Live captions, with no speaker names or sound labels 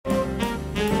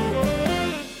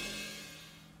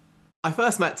I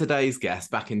first met today's guest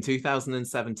back in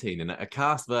 2017 in a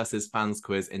cast versus fans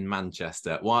quiz in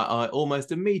Manchester, where I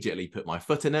almost immediately put my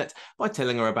foot in it by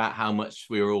telling her about how much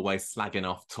we were always slagging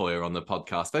off Toyah on the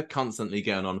podcast for constantly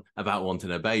going on about wanting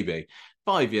a baby.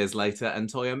 5 years later, and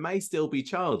Toyah may still be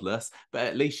childless, but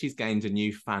at least she's gained a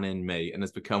new fan in me and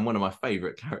has become one of my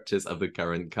favourite characters of the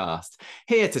current cast.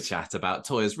 Here to chat about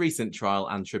Toyah's recent trial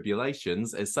and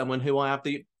tribulations is someone who I have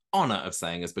the honour of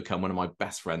saying has become one of my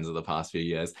best friends of the past few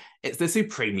years. It's the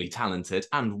supremely talented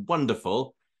and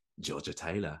wonderful Georgia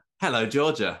Taylor. Hello,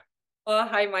 Georgia. Oh,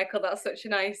 hi, Michael. That's such a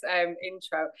nice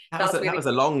intro. That was That's that really was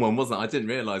a long one, wasn't it? I didn't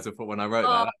realise before when I wrote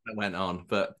oh, that went on,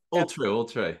 but all yeah, true, all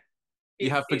true. You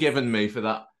have it's forgiven me for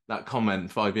that comment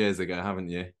 5 years ago, haven't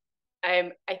you?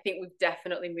 I think we've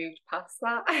definitely moved past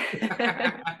that.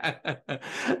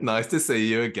 Nice to see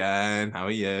you again. How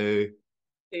are you?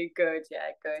 Too good, yeah,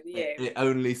 good. It, You? it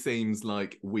only seems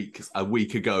like a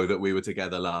week ago that we were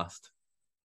together last.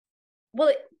 Well,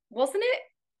 it wasn't it?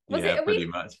 Was Yeah, it a week? pretty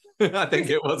much. I think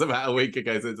it was about a week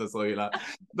ago since I saw you last.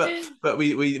 But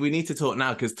we need to talk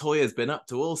now because Toya's been up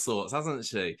to all sorts, hasn't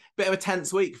she? Bit of a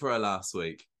tense week for her last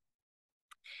week.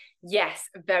 Yes,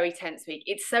 very tense week.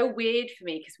 It's so weird for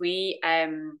me because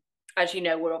as you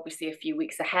know, we're obviously a few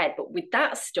weeks ahead, but with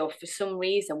that stuff, for some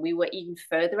reason, we were even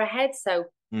further ahead. So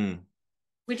Mm.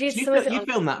 we did So some of it you on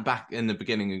filmed that back in the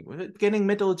beginning,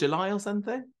 middle of July or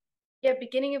something? yeah,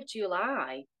 beginning of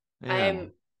July. Yeah.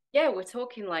 Um, yeah, we're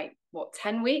talking like what,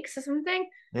 10 weeks or something.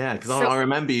 Yeah, because So I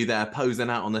remember you there posing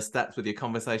out on the steps with your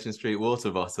Conversation Street water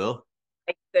bottle.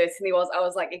 it certainly was. I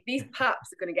was like, if these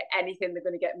paps are going to get anything, they're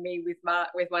going to get me with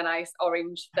my nice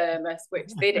orange thermos,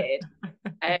 which they did.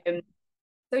 Um,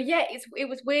 so yeah, it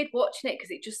was weird watching it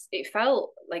because it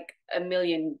felt like a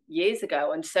million years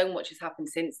ago, and so much has happened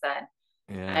since then.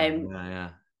 Yeah, Um, yeah, yeah.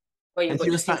 well, And but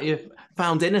she was just in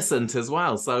found innocent as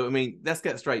well. So, I mean, let's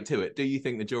get straight to it. Do you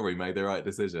think the jury made the right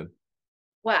decision?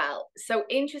 well, so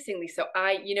interestingly, so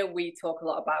we talk a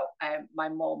lot about my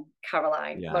mum,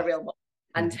 Caroline, my Yeah. real mum,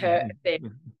 and her thing.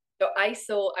 So I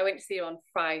went to see her on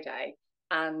Friday,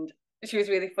 and she was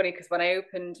really funny because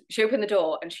when she opened the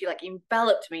door and she like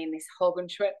enveloped me in this hug and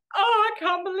she went, "Oh, I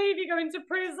can't believe you're going to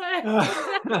prison."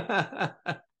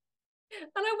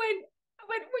 And I went,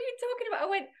 "What are you talking about?" I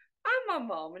went, "I'm my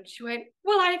mom." And she went,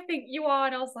 "Well, I think you are."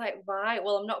 And I was like, "Right,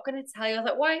 well, I'm not going to tell you." I was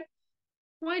like, "Why?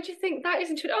 Why do you think that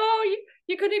isn't true?" "Oh,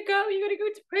 you're going to go. You're going to go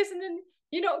to prison, and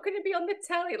you're not going to be on the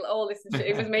telly." Oh, listen,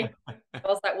 it was me. I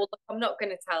was like, "Well, look, I'm not going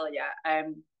to tell you."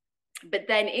 But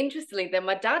then, interestingly, then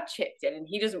my dad chipped in, and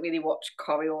he doesn't really watch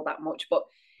Corrie all that much, but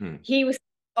Hmm. he was,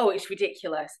 "Oh, it's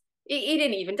ridiculous. He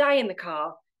didn't even die in the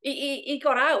car. He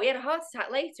got out. He had a heart attack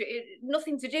later.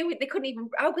 Nothing to do with. They couldn't even.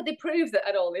 How could they prove that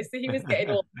and all this?" So he was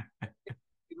getting all.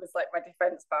 He was like my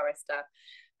defense barrister.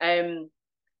 Um,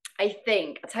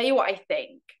 I'll tell you what I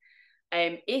think.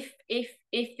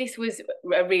 If this was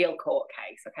a real court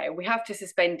case, okay, we have to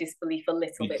suspend disbelief a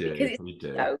little We bit because do, it's we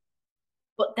do. so.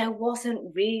 But there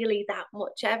wasn't really that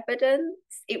much evidence.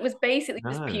 It was basically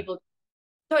just No. people.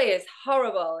 Toya's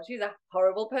horrible. She's a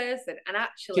horrible person, and She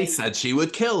actually, said she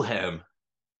would kill him.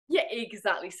 yeah,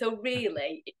 exactly. So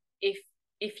really, if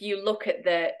if you look at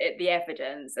the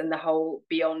evidence and the whole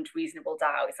beyond reasonable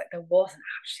doubt, it's like there wasn't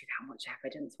actually that much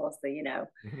evidence, was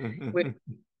there? We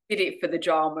did it for the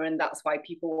drama, and that's why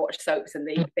people watch soaps and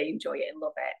they enjoy it and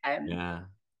love it. Yeah.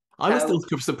 I was still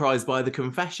So surprised by the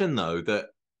confession though that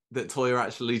Toya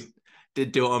actually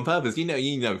did do it on purpose. You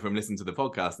know from listening to the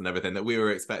podcast and everything that we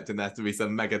were expecting there to be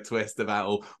some mega twist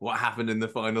about what happened in the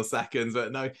final seconds,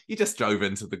 but no, you just drove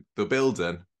into the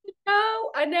building.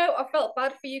 no, I know I felt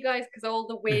bad for you guys because all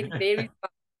the weird theories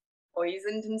about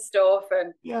poisoned and stuff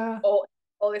and Yeah. all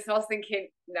this, and I was thinking,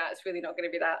 nah, it's really not going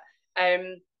to be that.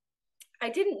 Um, I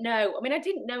didn't know. I mean, I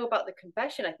didn't know about the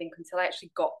confession, I think, until I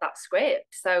actually got that script.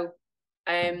 So,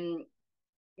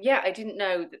 yeah, I didn't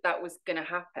know that that was going to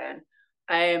happen.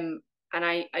 And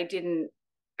I didn't,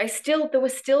 there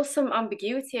was still some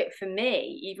ambiguity for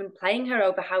me, even playing her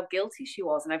over how guilty she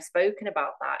was. And I've spoken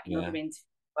about that in other Yeah. interviews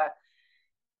where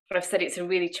I've said it's a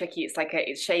really tricky,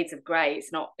 it's shades of grey.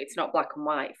 It's not black and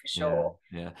white for Yeah, sure.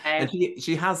 yeah. Um, And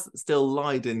she has still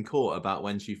lied in court about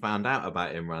when she found out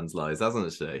about Imran's lies,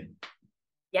 hasn't she?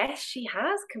 yes, she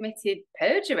has committed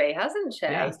perjury, hasn't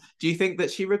Yes. she? Do you think that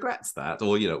she regrets that,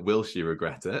 or will she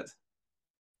regret it?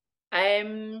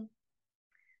 Um,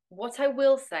 what I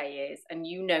will say is, and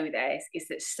you know this, is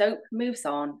that soap moves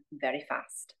on very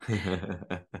fast.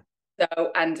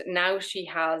 So, and now she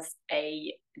has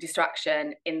a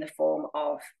distraction in the form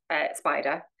of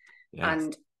Spider Yes.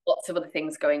 and lots of other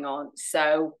things going on.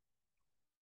 So,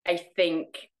 I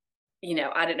think you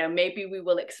know, I don't know, maybe we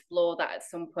will explore that at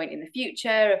some point in the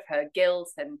future of her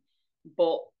guilt.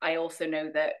 But I also know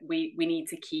that we need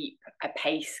to keep a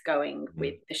pace going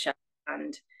with the show,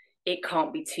 and it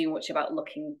can't be too much about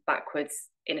looking backwards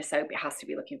in a soap. It has to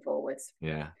be looking forwards.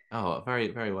 Yeah. Oh, very,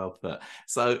 very well put.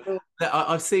 So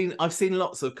I've seen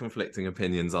lots of conflicting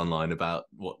opinions online about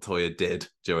what Toyah did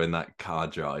during that car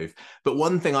drive. But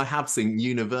one thing I have seen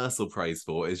universal praise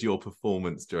for is your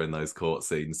performance during those court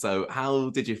scenes. So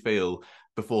how did you feel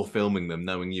before filming them,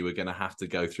 knowing you were going to have to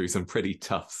go through some pretty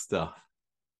tough stuff?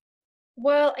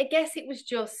 Well, I guess it was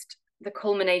just the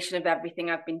culmination of everything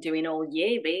I've been doing all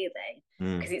year, really,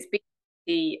 because it's been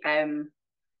the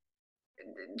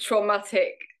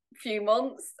traumatic few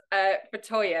months for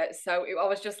Toyah. So I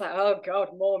was just like, oh God,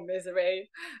 more misery.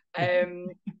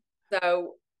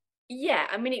 So yeah,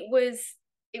 I mean, it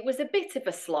was a bit of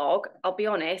a slog, I'll be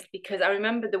honest, because I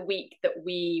remember the week that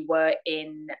we were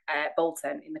in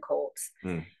Bolton in the courts.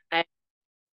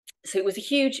 So it was a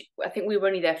huge, I think we were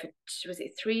only there for, was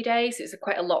it 3 days? It was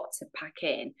quite a lot to pack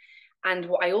in. And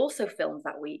what I also filmed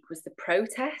that week was the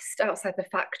protest outside the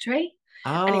factory.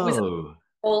 And it was Oh,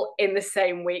 all in the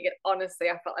same week. And honestly,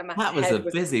 I felt like my that was a head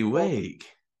was busy full.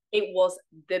 week. It was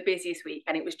the busiest week.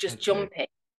 And it was just Okay. jumping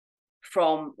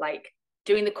from like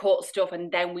doing the court stuff.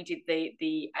 And then we did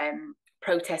the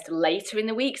protest later in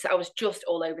the week. So I was just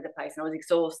all over the place and I was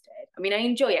exhausted. I mean, I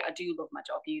enjoy it. I do love my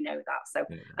job. You know that. So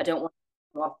Yeah. I don't want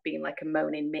off being like a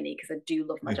moaning Minnie because I do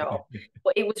love my job,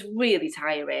 but it was really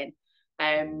tiring.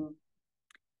 And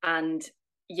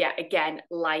yeah, again,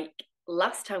 like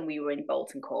last time we were in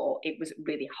Bolton Court, it was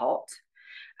really hot.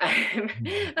 And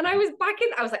I was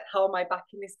like, how am I back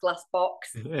in this glass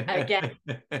box again?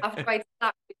 After I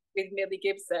sat with Millie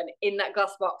Gibson in that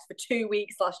glass box for 2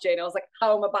 weeks last year, and I was like,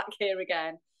 how am I back here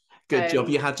again? Good job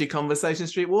you had your Conversation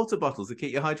Street water bottles to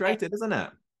keep you hydrated, isn't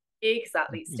it?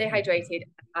 Exactly. Stay hydrated.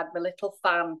 I had my little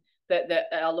fan that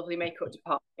our lovely makeup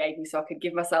department gave me, so I could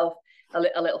give myself a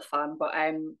little fan. But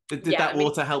Did yeah, that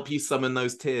water help you summon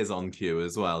those tears on cue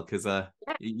as well? Because yeah,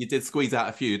 you did squeeze out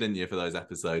a few, didn't you, for those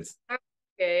episodes?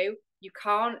 you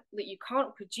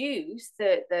can't produce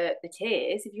the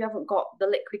tears if you haven't got the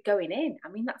liquid going in. I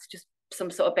mean, that's just some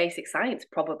sort of basic science,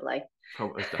 probably.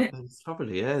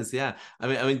 Probably is, yeah.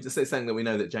 I mean, just something that we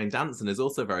know that Jane Danson is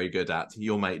also very good at.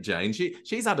 Your mate Jane,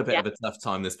 she's had a bit Yeah. of a tough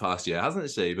time this past year, hasn't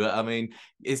she? But I mean,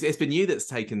 it's been you that's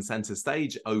taken centre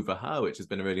stage over her, which has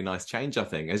been a really nice change, I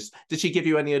think. Did she give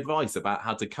you any advice about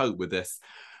how to cope with this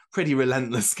pretty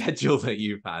relentless schedule that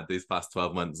you've had these past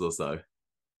 12 months or so?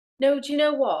 No, do you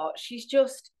know what?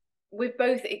 We're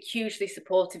both hugely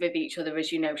supportive of each other,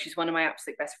 as you know. She's one of my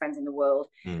absolute best friends in the world.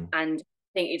 And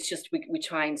I think it's just we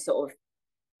try and sort of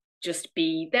just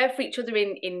be there for each other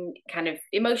in kind of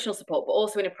emotional support, but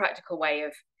also in a practical way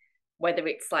of whether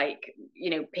it's like, you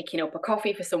know, picking up a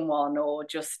coffee for someone or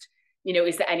just, you know,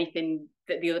 is there anything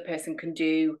that the other person can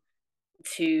do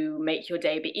to make your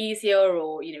day a bit easier?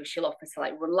 Or, you know, she'll offer to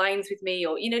like run lines with me,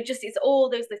 or, you know, just it's all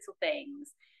those little things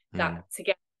that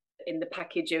together in the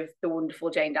package of the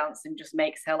wonderful Jane Danson just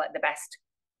makes her like the best,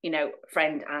 you know,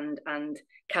 friend and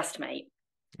castmate.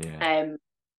 So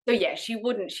yeah,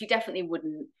 she definitely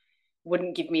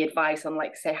wouldn't give me advice on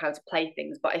like say how to play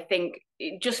things, but I think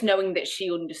just knowing that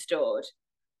she understood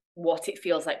what it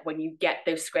feels like when you get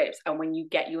those scripts and when you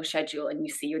get your schedule and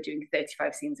you see you're doing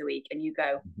 35 scenes a week and you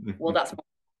go, well, that's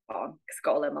on, it's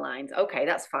got all of my lines, okay,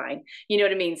 that's fine, you know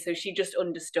what I mean? So she just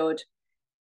understood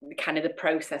kind of the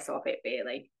process of it,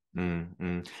 really.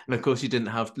 And of course, you didn't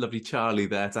have lovely Charlie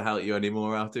there to help you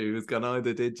anymore after he was gone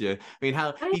either, did you? I mean,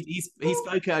 how he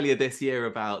spoke earlier this year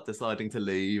about deciding to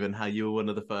leave and how you were one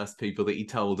of the first people that he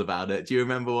told about it. Do you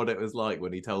remember what it was like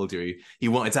when he told you he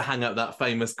wanted to hang up that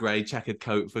famous grey checkered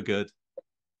coat for good?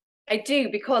 I do,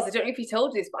 because I don't know if he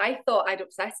told you this, but I thought I'd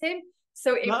upset him.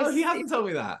 So He hasn't told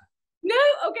me that. No,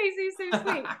 okay, so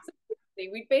sweet. So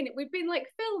we'd been like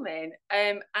filming,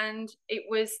 and it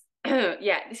was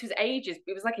yeah, this was ages.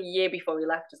 It was like a year before we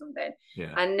left or something.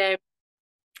 Yeah.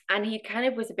 And he kind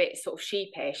of was a bit sort of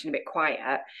sheepish and a bit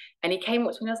quiet. And he came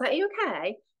up to me and I was like, "Are you okay?"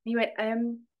 And he went,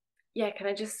 yeah, can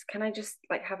I just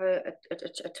like have a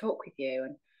talk with you?"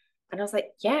 And I was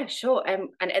like, "Yeah, sure." And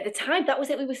at the time, that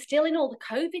was it. We were still in all the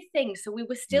COVID things, so we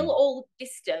were still all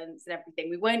distance and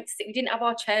everything. We didn't have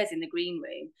our chairs in the green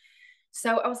room.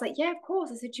 So I was like, "Yeah, of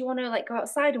course." I said, "Do you want to like go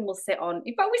outside and we'll sit on?"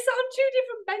 In fact, we sat on 2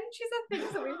 different benches, I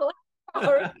think. So we were like,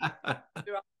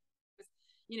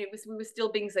 you know, we were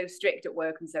still being so strict at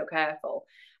work and so careful.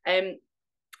 And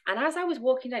as I was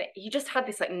walking down, he just had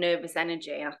this like nervous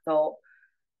energy. I thought,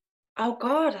 oh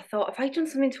God, have I done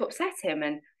something to upset him?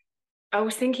 And I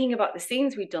was thinking about the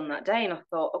scenes we'd done that day, and I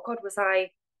thought, oh God, was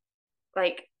I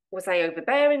like was I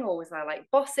overbearing, or was I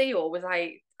like bossy, or was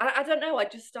I don't know. I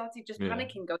just started just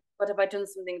panicking, going, what have I done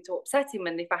something to upset him?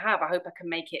 And if I have, I hope I can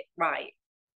make it right.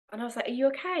 And I was like, are you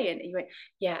okay? And he went,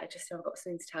 yeah, I just I've got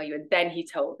something to tell you. And then he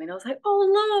told me, and I was like,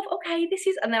 oh, love, okay, this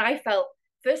is. And then I felt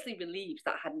firstly relieved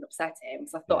that I hadn't upset him,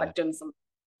 because I thought I'd done something.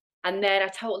 And then I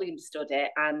totally understood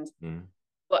it. And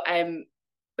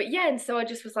but yeah, and so I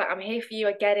just was like, I'm here for you.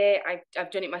 I get it.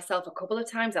 I've done it myself a couple of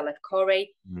times. I left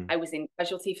Corey. I was in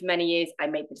casualty for many years. I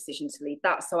made the decision to leave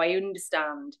that, so I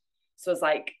understand. So I was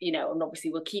like, and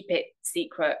obviously we'll keep it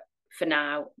secret for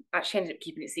now. Actually, ended up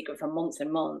keeping it secret for months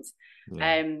and months.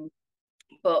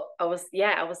 But I was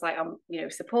like, I'm,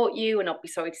 support you, and I'll be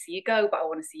sorry to see you go, but I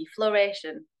want to see you flourish.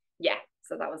 And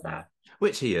so that was that.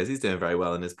 Which he is. He's doing very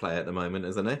well in his play at the moment,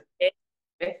 isn't he? It's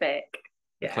terrific.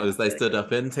 The clothes they stood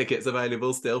up in, tickets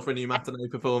available still for a new matinee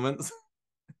performance.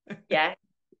 Yeah.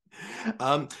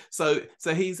 So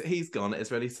he's gone.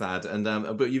 It's really sad. And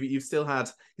but you still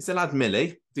had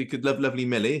Millie. You could lovely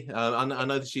Millie. I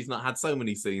know that she's not had so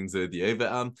many scenes with you,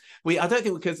 but I don't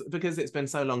think because it's been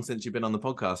so long since you've been on the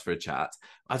podcast for a chat.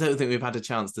 I don't think we've had a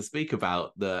chance to speak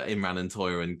about the Imran and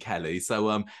Toyah and Kelly.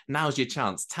 So now's your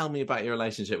chance. Tell me about your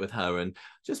relationship with her and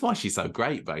just why she's so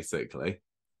great, basically.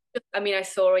 I mean, I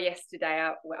saw her yesterday.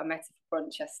 I met her for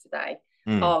brunch yesterday.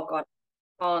 Oh God,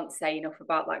 I can't say enough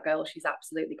about that girl. She's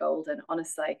absolutely golden,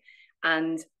 honestly.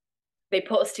 And they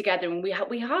put us together, and we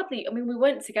hardly. I mean, we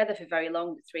weren't together for very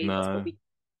long, the three of us, but we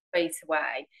straight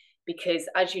away, because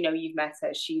as you know, you've met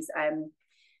her.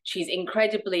 She's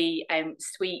incredibly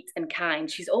sweet and kind.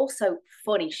 She's also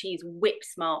funny. She's whip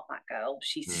smart. That girl.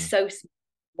 She's so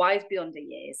wise beyond her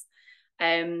years.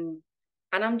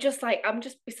 And I'm just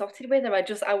besotted with her.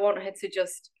 I want her to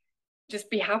just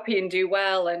be happy and do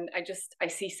well. And I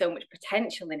see so much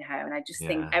potential in her. And I just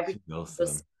think everything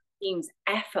just seems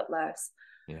effortless.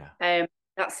 Yeah. I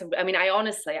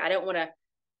honestly, I don't want to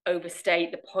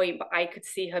overstate the point, but I could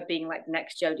see her being like the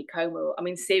next Jodie Comer. I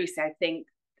mean, seriously, I think,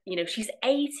 she's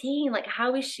 18. Like,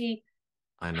 how is she?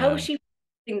 I know. How is she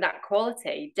that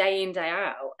quality day in, day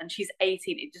out, and she's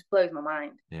 18? It just blows my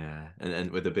mind. Yeah,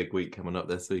 and with a big week coming up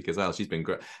this week as well, she's been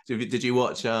great. Did you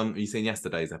watch have you seen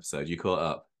yesterday's episode? You caught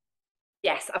up?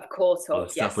 Yes, I've caught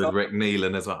up. Stuff with Rick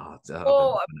Neelan as well.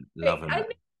 Loving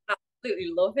it.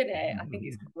 Absolutely loving it. I think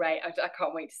it's great. I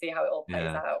can't wait to see how it all plays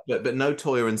out. But no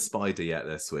Toyah and Spider yet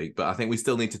this week, but I think we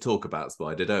still need to talk about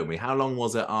Spider, don't we? How long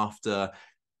was it after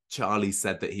Charlie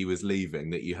said that he was leaving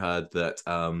that you heard that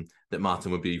that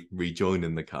Martin would be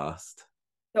rejoining the cast?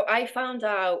 So I found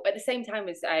out at the same time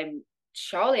as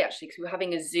Charlie, actually, because we were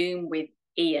having a Zoom with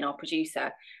Ian, our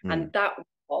producer, and that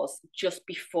was just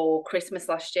before Christmas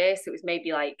last year. So it was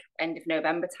maybe like end of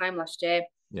November time last year.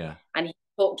 Yeah. And he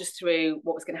talked us through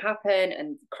what was going to happen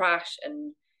and crash,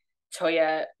 and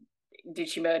Toyah, did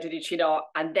she murder, did she not?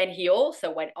 And then he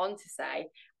also went on to say,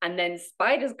 and then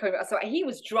Spider's coming back. So he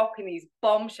was dropping these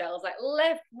bombshells like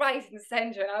left, right, and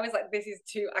centre. And I was like, this is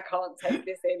too, I can't take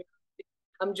this in.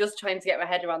 I'm just trying to get my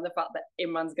head around the fact that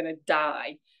Imran's going to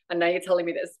die. And now you're telling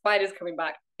me that Spider's coming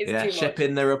back. It's too much. Ship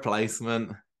in the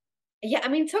replacement. Yeah, I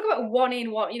mean, talk about one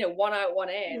in, one out, one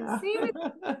in.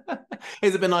 Yeah.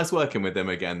 It's been nice working with him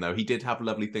again, though. He did have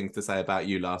lovely things to say about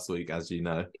you last week, as you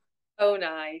know. Oh,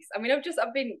 nice. I mean,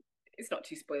 I've been, it's not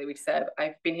too spoilery to say,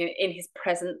 I've been in his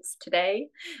presence today.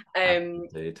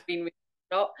 Indeed. Been really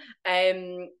not.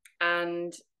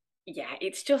 And yeah,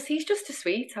 he's just a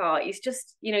sweetheart. He's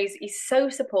just, he's so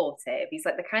supportive. He's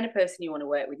like the kind of person you want to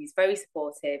work with. He's very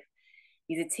supportive.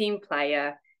 He's a team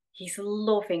player. He's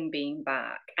loving being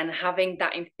back and having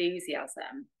that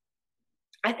enthusiasm.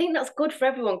 I think that's good for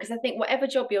everyone, because I think whatever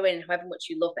job you're in, however much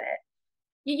you love it,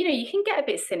 you can get a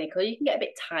bit cynical, you can get a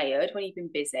bit tired when you've been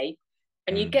busy,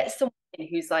 and you get someone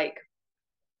who's like,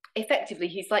 effectively,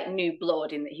 he's like new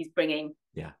blood in that he's bringing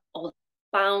all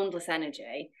boundless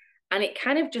energy, and it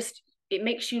kind of just, it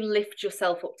makes you lift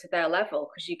yourself up to their level,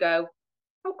 because you go,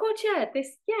 oh God,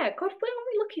 God,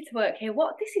 we're lucky to work here.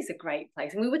 This is a great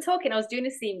place. And we were talking, I was doing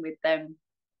a scene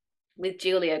with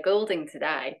Julia Goulding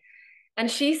today, and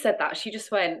she said that, she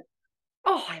just went,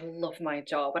 oh, I love my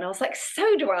job. And I was like,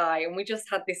 so do I. And we just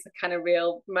had this kind of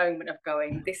real moment of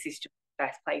going, this is just the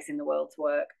best place in the world to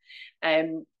work.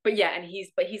 But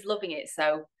he's loving it.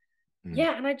 So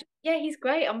he's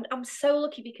great. I'm so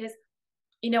lucky because,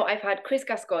 I've had Chris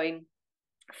Gascoigne,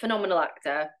 phenomenal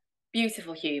actor,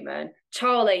 beautiful human,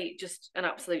 Charlie, just an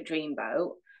absolute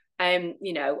dreamboat, and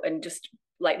just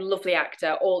like lovely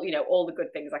actor, all the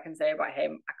good things I can say about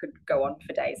him. I could go on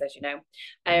for days, as you know.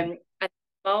 And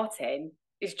Martin,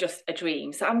 is just a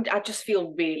dream. So I just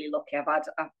feel really lucky.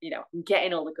 I'm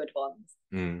getting all the good ones.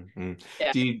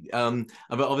 Do you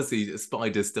but obviously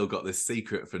Spider's still got this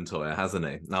secret from Toyah, hasn't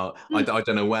he? Now I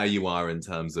don't know where you are in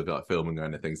terms of like filming or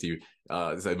anything,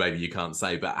 so maybe you can't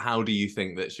say, but how do you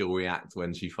think that she'll react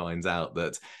when she finds out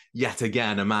that yet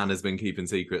again a man has been keeping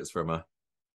secrets from her?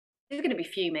 She's going to be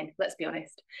fuming, let's be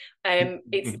honest.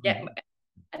 It's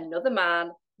another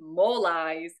man, more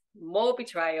lies, more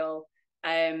betrayal.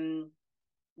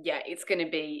 It's going to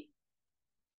be,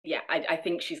 I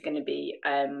think she's going to be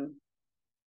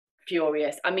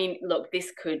furious. I mean, look,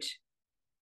 this could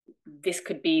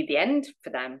be the end for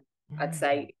them. I'd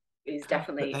say is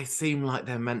definitely. But they seem like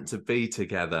they're meant to be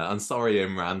together. I'm sorry,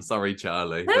 Imran. Sorry,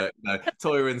 Charlie. But no,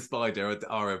 Toyah and Spider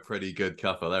are a pretty good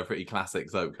couple. They're a pretty classic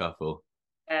soap couple.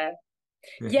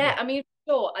 Yeah, I mean,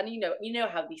 sure. And you know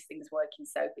how these things work in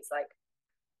soap. It's like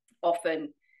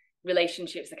often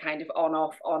relationships are kind of on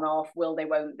off, on off. Will they,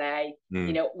 won't they?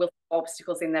 Will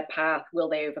obstacles in their path, will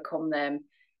they overcome them?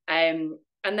 And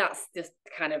that's just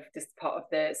kind of just part of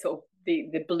the sort of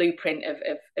the blueprint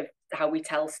of how we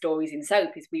tell stories in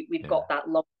soap is we've got that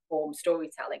long form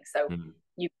storytelling. So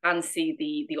you can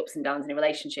see the ups and downs in a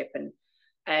relationship.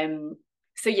 And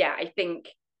so yeah, I think,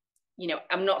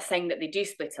 I'm not saying that they do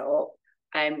split up,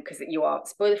 because you are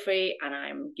spoiler free and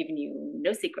I'm giving you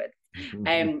no secrets.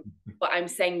 But I'm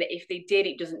saying that if they did,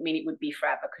 it doesn't mean it would be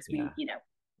forever, because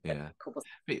couples.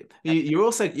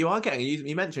 You are getting,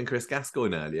 you mentioned Chris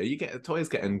Gascoigne earlier. Toyah's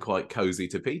getting quite cozy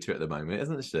to Peter at the moment,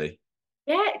 isn't she?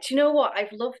 Yeah, do you know what?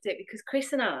 I've loved it because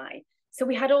Chris and I, so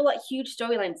we had all that huge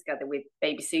storyline together with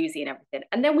baby Susie and everything,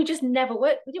 and then we just never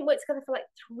worked. We didn't work together for like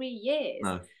 3 years.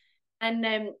 No.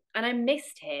 And I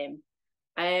missed him.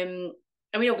 I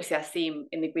mean, obviously I see him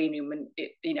in the green room and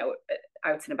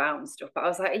out and about and stuff, but I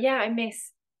was like, yeah,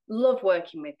 love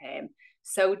working with him.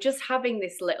 So just having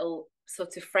this little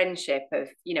sort of friendship of,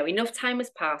 enough time has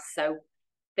passed so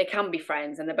they can be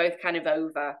friends, and they're both kind of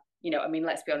over, I mean,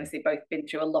 let's be honest, they've both been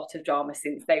through a lot of drama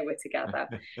since they were together.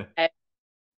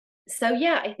 So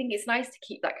yeah, I think it's nice to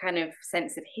keep that kind of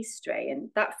sense of history, and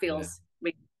that feels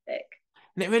realistic.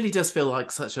 And it really does feel like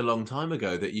such a long time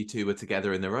ago that you two were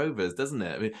together in the Rovers, doesn't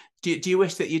it? I mean, do you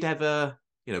wish that you'd ever,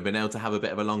 been able to have a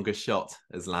bit of a longer shot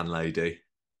as landlady?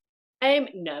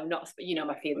 No, not,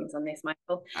 my feelings on this,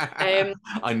 Michael.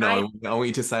 I know. I want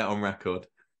you to say it on record.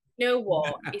 You know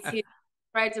what? It is an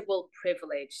incredible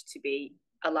privilege to be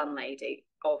a landlady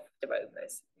of the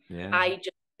Rovers. Yeah. I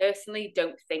just personally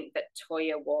don't think that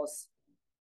Toyah was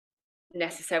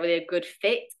necessarily a good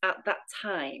fit at that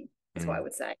time, is what I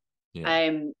would say.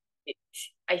 Yeah.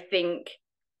 I think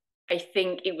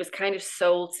it was kind of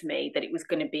sold to me that it was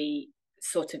going to be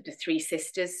sort of the three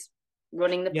sisters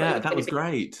running the. Yeah, that was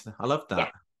great. I loved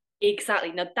that. Yeah,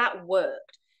 exactly. Now that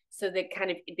worked. So the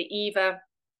kind of the Eva,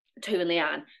 Toyah and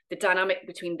Leanne, the dynamic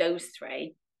between those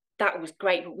three, that was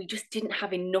great. But we just didn't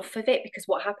have enough of it, because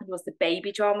what happened was the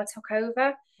baby drama took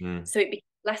over. So it became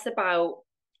less about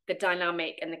the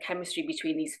dynamic and the chemistry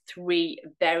between these three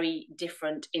very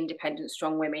different, independent,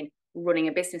 strong women running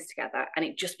a business together, and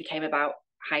it just became about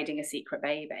hiding a secret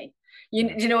baby. Do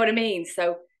you know what I mean?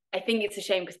 So I think it's a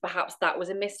shame, because perhaps that was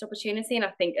a missed opportunity, and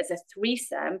I think as a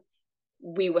threesome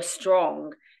we were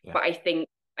strong, but I think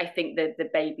the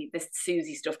baby, the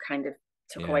Susie stuff kind of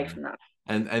took away from that.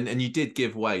 And you did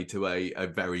give way to a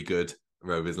very good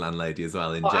Rovers landlady as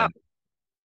well in Jen.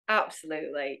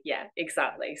 Absolutely, yeah,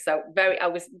 exactly. So I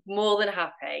was more than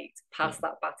happy to pass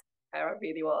that baton. I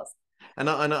really was. And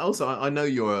I know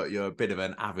you're a bit of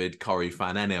an avid Corrie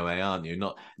fan anyway, aren't you?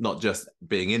 Not just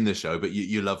being in the show, but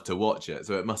you love to watch it.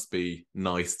 So it must be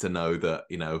nice to know that,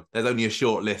 there's only a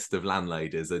short list of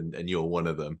landladies and you're one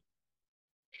of them.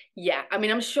 Yeah, I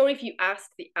mean, I'm sure if you ask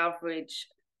the average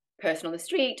person on the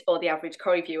street or the average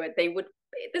Corrie viewer,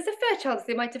 there's a fair chance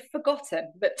they might have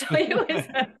forgotten that Toyah was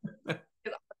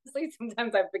honestly,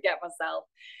 sometimes I forget myself.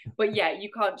 But yeah,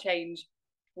 you can't change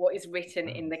what is written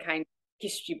in the kind of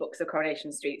history books of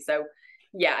Coronation Street. So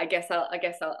yeah, I guess I'll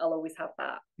always have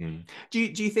that. Do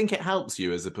you think it helps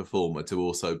you as a performer to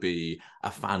also be a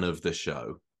fan of the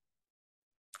show?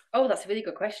 Oh, that's a really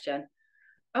good question.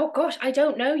 Oh gosh, I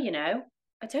don't know,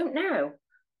 I don't know.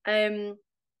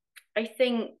 I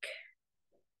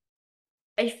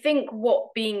think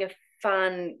what being a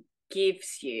fan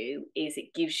gives you is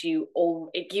it gives you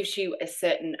a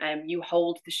certain you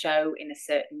hold the show in a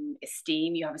certain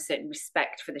esteem, you have a certain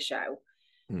respect for the show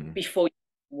before you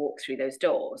walk through those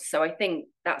doors. So I think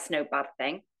that's no bad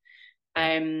thing.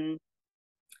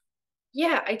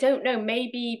 Yeah, I don't know,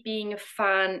 maybe being a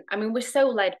fan, I mean, we're so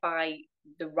led by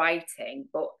the writing,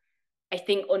 but I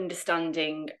think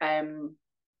understanding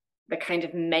the kind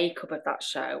of makeup of that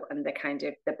show and the kind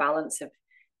of the balance of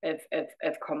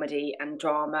comedy and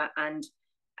drama, and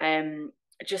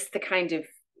just the kind of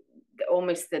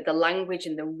almost the language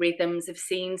and the rhythms of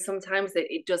scenes. Sometimes that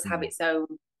it does have its own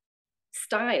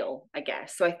style, I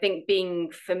guess. So I think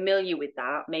being familiar with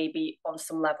that maybe on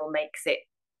some level makes it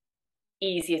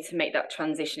easier to make that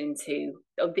transition into,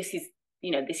 oh, this is,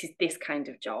 this is this kind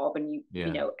of job, and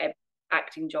every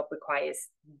acting job requires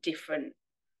different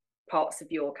parts of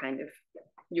your kind of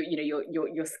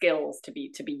your skills to be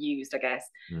used, I guess.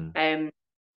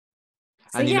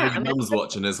 So and yeah, your mum's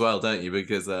watching as well, don't you?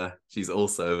 Because she's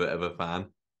also a bit of a fan.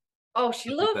 Oh, she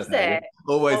loves it.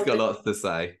 Always Oh, got lots to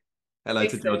say. Hello to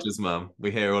listen, George's mum. We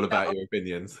hear all about your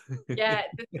opinions. yeah,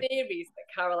 the theories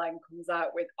that Caroline comes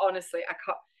out with, honestly, I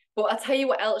can't. But I'll tell you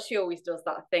what else she always does,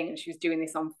 that thing, and she was doing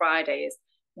this on Friday, is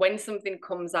when something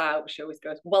comes out, she always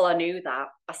goes, well, I knew that.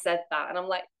 I said that. And I'm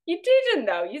like, you didn't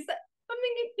know. You said, I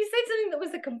mean, you said something that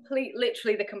was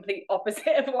literally the complete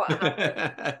opposite of what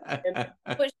happened.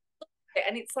 But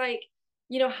and it's like,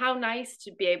 how nice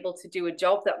to be able to do a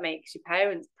job that makes your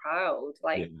parents proud.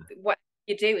 Like, what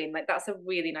you're doing, like, that's a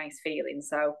really nice feeling.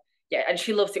 So yeah, and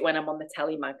she loves it when I'm on the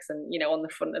telemax and on the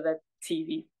front of the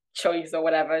TV choice or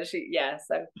whatever. So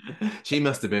she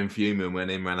must have been fuming when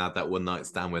Imran had that one night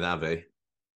stand with Abby.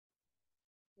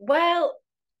 Well,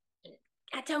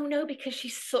 I don't know, because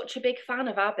she's such a big fan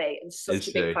of Abby and such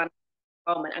a big fan of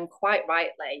Carmen, and quite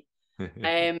rightly.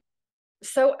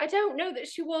 So I don't know that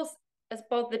she was as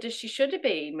bothered as she should have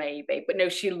been, maybe. But no,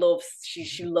 she loves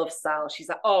Sal. She's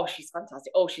like, oh, she's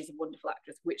fantastic. Oh, she's a wonderful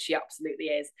actress, which she absolutely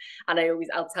is. And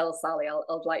I'll tell Sally,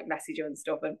 I'll like message her and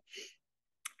stuff.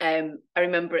 And I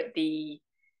remember at the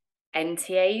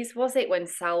NTAs, was it, when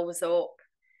Sal was up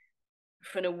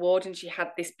for an award and she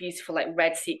had this beautiful like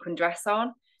red sequin dress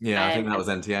on. Yeah, I think that was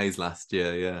NTAs last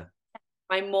year. Yeah.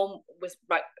 My mum was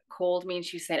like called me and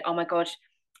she said, "Oh my god,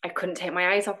 I couldn't take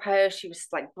my eyes off her. She was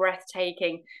like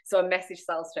breathtaking." So I messaged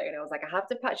Sal straight and I was like, "I have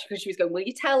to patch," because she was going, "Will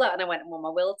you tell her?" And I went, "Mum, I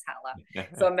will tell her."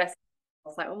 So I messaged. I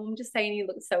was like, "Oh, I'm just saying, you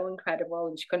look so incredible,"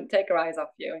 and she couldn't take her eyes off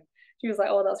you. And she was like,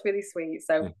 "Oh, that's really sweet."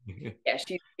 So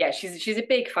she's a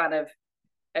big fan of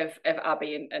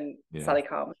Abby and Sally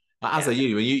Carmen. As are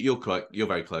you, and you're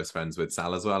very close friends with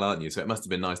Sal as well, aren't you? So it must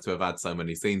have been nice to have had so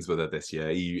many scenes with her this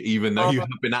year, even though you have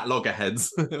been at loggerheads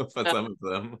for some of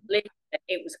them.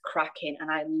 It was cracking, and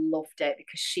I loved it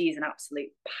because she's an absolute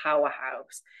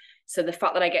powerhouse. So the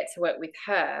fact that I get to work with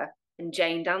her and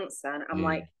Jane Danson, I'm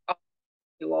like,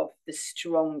 two of the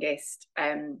strongest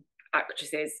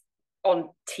actresses on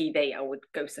TV, I would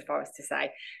go so far as to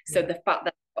say. So the fact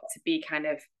that I got to be kind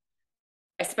of,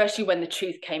 especially when the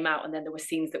truth came out and then there were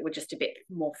scenes that were just a bit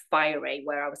more fiery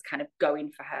where I was kind of going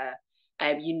for her,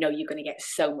 you're going to get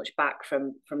so much back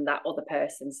from that other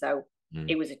person. So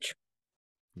it was a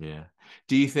yeah.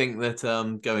 Do you think that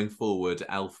going forward,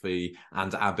 Alfie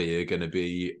and Abby are going to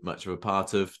be much of a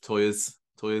part of Toyah's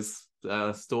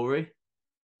story?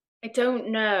 I don't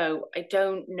know.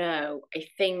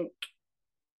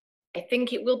 I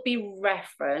think it will be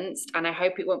referenced, and I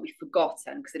hope it won't be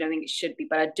forgotten, because I don't think it should be.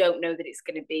 But I don't know that it's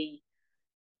going to be.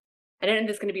 I don't think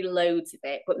there's going to be loads of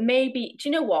it, but maybe. Do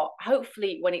you know what?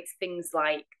 Hopefully, when it's things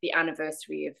like the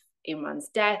anniversary of Imran's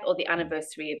death, or the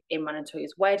anniversary of Imran and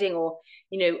Toyah's wedding, or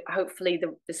hopefully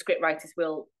the script writers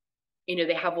will,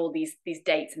 they have all these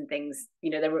dates and things.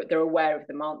 They're aware of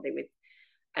them, aren't they?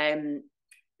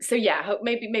 So yeah, hope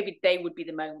maybe they would be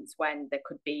the moments when there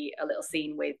could be a little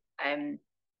scene with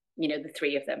the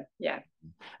three of them. Yeah.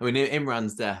 I mean,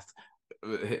 Imran's death,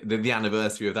 the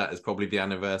anniversary of that is probably the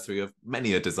anniversary of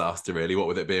many a disaster, really. What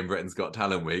with it being Britain's Got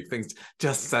Talent week, things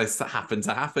just so happen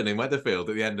to happen in Weatherfield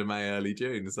at the end of May, early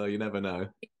June. So you never know.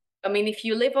 I mean, if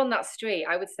you live on that street,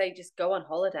 I would say just go on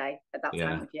holiday at that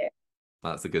time of year.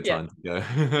 That's a good time to go.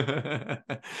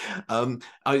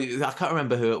 I can't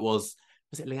remember who it was.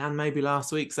 Was it Leanne maybe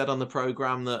last week said on the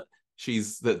programme that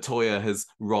Toyah has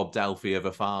robbed Alfie of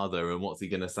a father, and what's he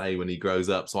going to say when he grows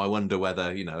up? So I wonder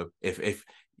whether, if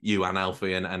you and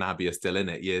Alfie and Abby are still in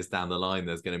it years down the line,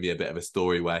 there's going to be a bit of a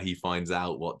story where he finds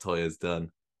out what Toyah's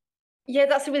done. Yeah,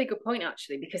 that's a really good point,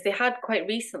 actually, because they had quite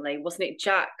recently, wasn't it?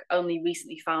 Jack only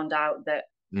recently found out that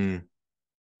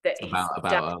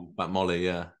about Molly,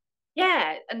 yeah.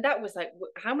 Yeah, and that was like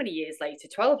how many years later?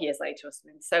 12 years later or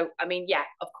something. So I mean, yeah,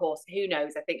 of course, who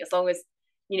knows? I think as long as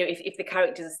if the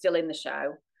characters are still in the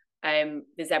show,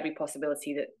 there's every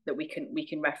possibility that we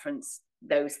can reference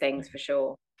those things for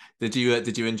sure. Did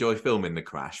you enjoy filming the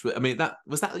crash? I mean,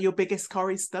 was that your biggest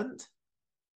Corrie stunt?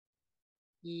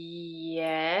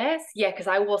 Yes, yeah, because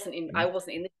I wasn't in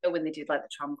the show when they did like the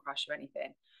tram crash or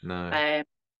anything. No.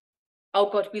 Oh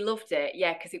God, we loved it.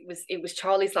 Yeah, because it was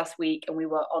Charlie's last week, and we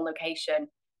were on location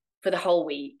for the whole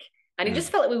week, and it just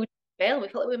Mm. felt like we were film. We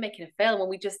felt like we were making a film, and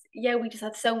we just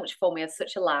had so much fun. We had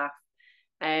such a laugh.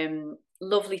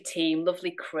 Lovely team,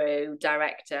 lovely crew,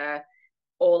 director,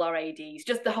 all our ADs,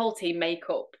 just the whole team,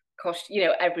 makeup, cost,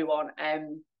 everyone.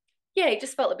 Yeah, it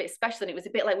just felt a bit special, and it was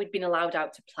a bit like we'd been allowed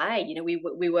out to play.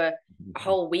 We were a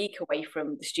whole week away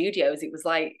from the studios. It was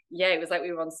like, yeah, it was like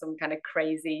we were on some kind of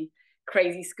crazy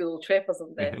school trip or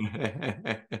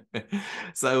something.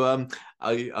 So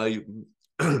I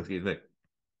excuse me.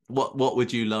 What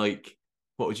would you like?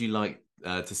 What would you like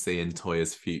to see in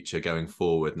Toya's future going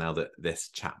forward now that this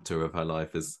chapter of her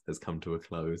life has come to a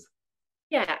close?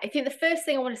 Yeah, I think the first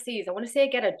thing I want to see is I want to see her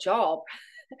get a job.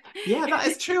 Yeah, that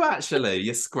is true. Actually,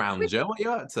 you scrounger. What are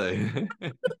you up to?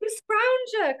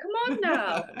 Scrounger, come on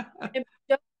now.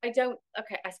 I don't.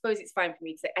 Okay, I suppose it's fine for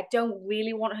me to say I don't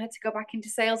really want her to go back into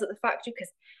sales at the factory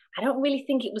because I don't really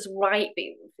think it was right.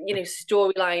 But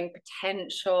storyline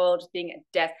potential, just being at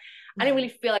death. I didn't really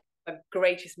feel like my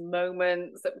greatest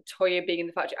moments at Toyah being in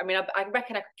the factory. I mean, I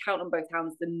reckon I could count on both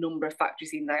hands the number of factory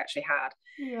scenes I actually had.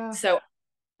 Yeah. So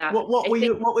What I were think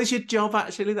you? What was your job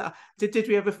actually? That did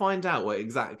we ever find out what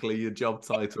exactly your job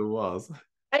title was?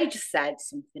 I just said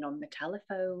something on the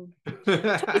telephone.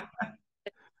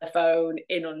 Phone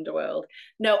in Underworld.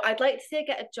 No, I'd like to see her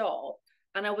get a job,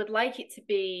 and I would like it to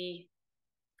be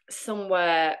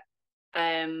somewhere,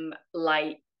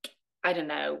 like I don't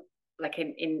know, like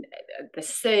in the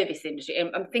service industry.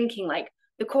 I'm thinking like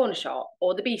the corner shop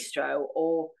or the bistro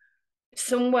or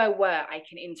somewhere where I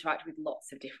can interact with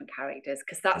lots of different characters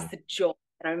because that's the job.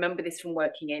 And I remember this from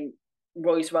working in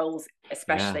Roy's roles, Yeah.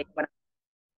 especially when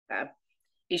I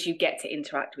is you get to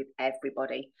interact with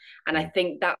everybody. And I Mm.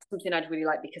 think that's something I'd really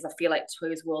like because I feel like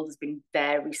Toyah's world has been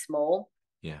very small.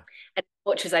 Yeah. And as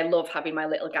much as I love having my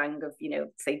little gang of,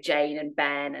 say Jane and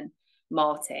Ben and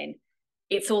Martin,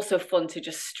 it's also fun to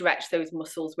just stretch those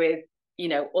muscles with,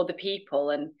 other people.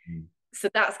 And Mm. so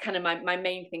that's kind of my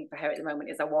main thing for her at the moment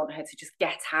is I want her to just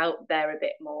get out there a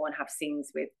bit more and have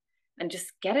scenes with and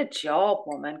just get a job,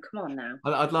 woman. Come on now.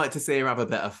 I'd like to see her have a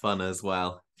bit of fun as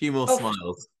well. A few more Oh,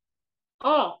 smiles.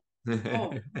 oh,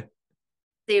 oh.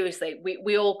 Seriously,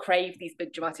 we all crave these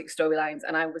big dramatic storylines,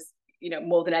 and I was,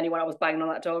 more than anyone, I was banging on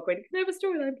that door going, "Can I have a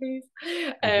storyline, please?"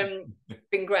 It's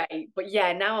been great, but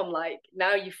yeah, now I'm like,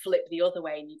 now you flip the other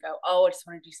way and you go, "Oh, I just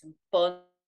want to do some fun."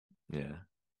 Yeah,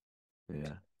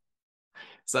 yeah.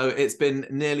 So it's been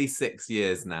nearly 6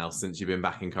 years now since you've been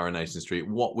back in Coronation Street.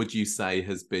 What would you say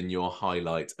has been your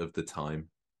highlight of the time?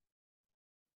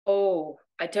 Oh,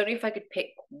 I don't know if I could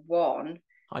pick one,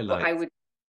 but I Highlight? would.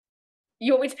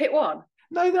 You want me to pick one?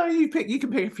 No, no, you pick. You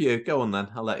can pick a few. Go on then.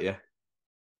 I'll let you.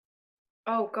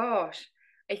 Oh gosh.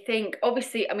 I think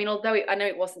obviously, I mean, although I know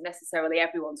it wasn't necessarily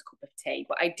everyone's cup of tea,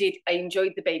 but I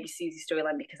enjoyed the baby Susie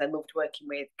storyline because I loved working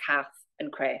with Kath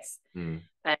and Chris. Mm.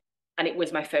 And it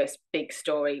was my first big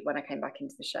story when I came back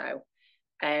into the show.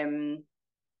 Um,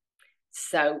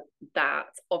 so that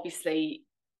obviously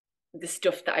the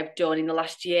stuff that I've done in the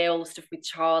last year, all the stuff with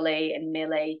Charlie and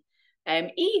Millie,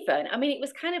 even I mean, it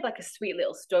was kind of like a sweet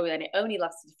little storyline. It only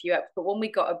lasted a few episodes, but when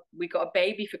we got a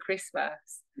baby for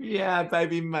Christmas, Yeah,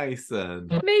 baby Mason.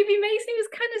 maybe Mason was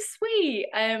kind of sweet.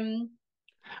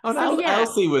 Oh, So no, yeah.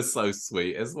 Elsie was so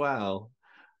sweet as well.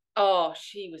 Oh,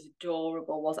 she was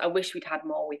adorable. I wish we'd had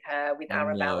more with her, with I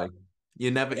Arabella. know. You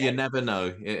Yeah, never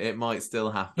know. It might still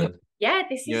happen. yeah,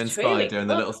 this You is and true. Spider and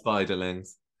the little spiderlings.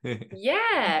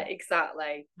 Yeah,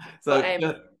 exactly. But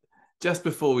So just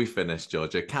before we finish,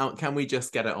 Georgia, can we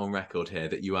just get it on record here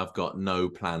that you have got no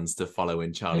plans to follow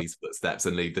in Charlie's footsteps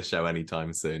and leave the show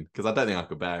anytime soon? Because I don't think I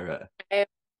could bear it.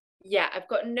 yeah, I've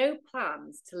got no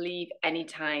plans to leave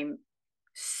anytime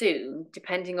soon,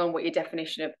 depending on what your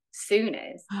definition of soon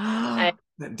is.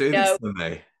 Don't do this No, to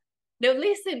me. no,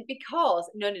 listen, because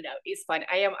no, it's fine.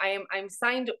 I'm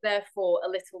signed up there for a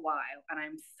little while, and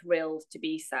I'm thrilled to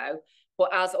be so.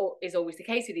 But as is always the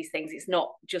case with these things, it's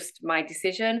not just my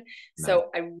decision. No. So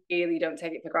I really don't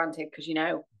take it for granted because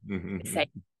say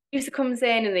user comes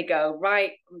in and they go,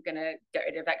 right, I'm gonna get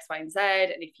rid of X, Y, and Z,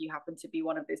 and if you happen to be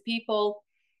one of those people,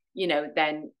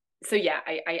 then so yeah,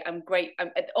 I'm great.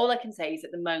 All I can say is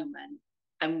at the moment,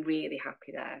 I'm really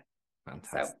happy there.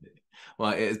 Fantastic.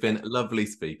 Well, it has been lovely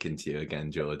speaking to you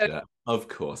again, Georgia. Of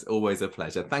course, always a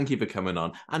pleasure. Thank you for coming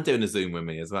on and doing a Zoom with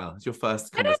me as well. It's your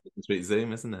first Conversation Street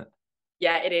Zoom, isn't it?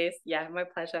 Yeah, it is. Yeah, my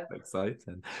pleasure.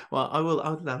 Exciting. Well,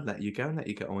 I'll let you go and let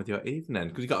you get on with your evening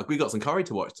because we got some Corrie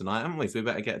to watch tonight, haven't we? So we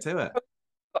better get to it. Got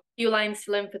a few lines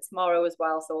to learn for tomorrow as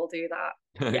well, so we'll do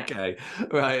that. Yeah. Okay.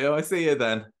 Right. I'll see you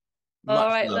then. All Much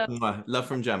right, love. love. Love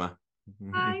from Gemma.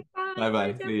 Bye, bye, Bye bye,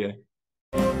 bye. Jen. See you.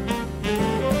 you.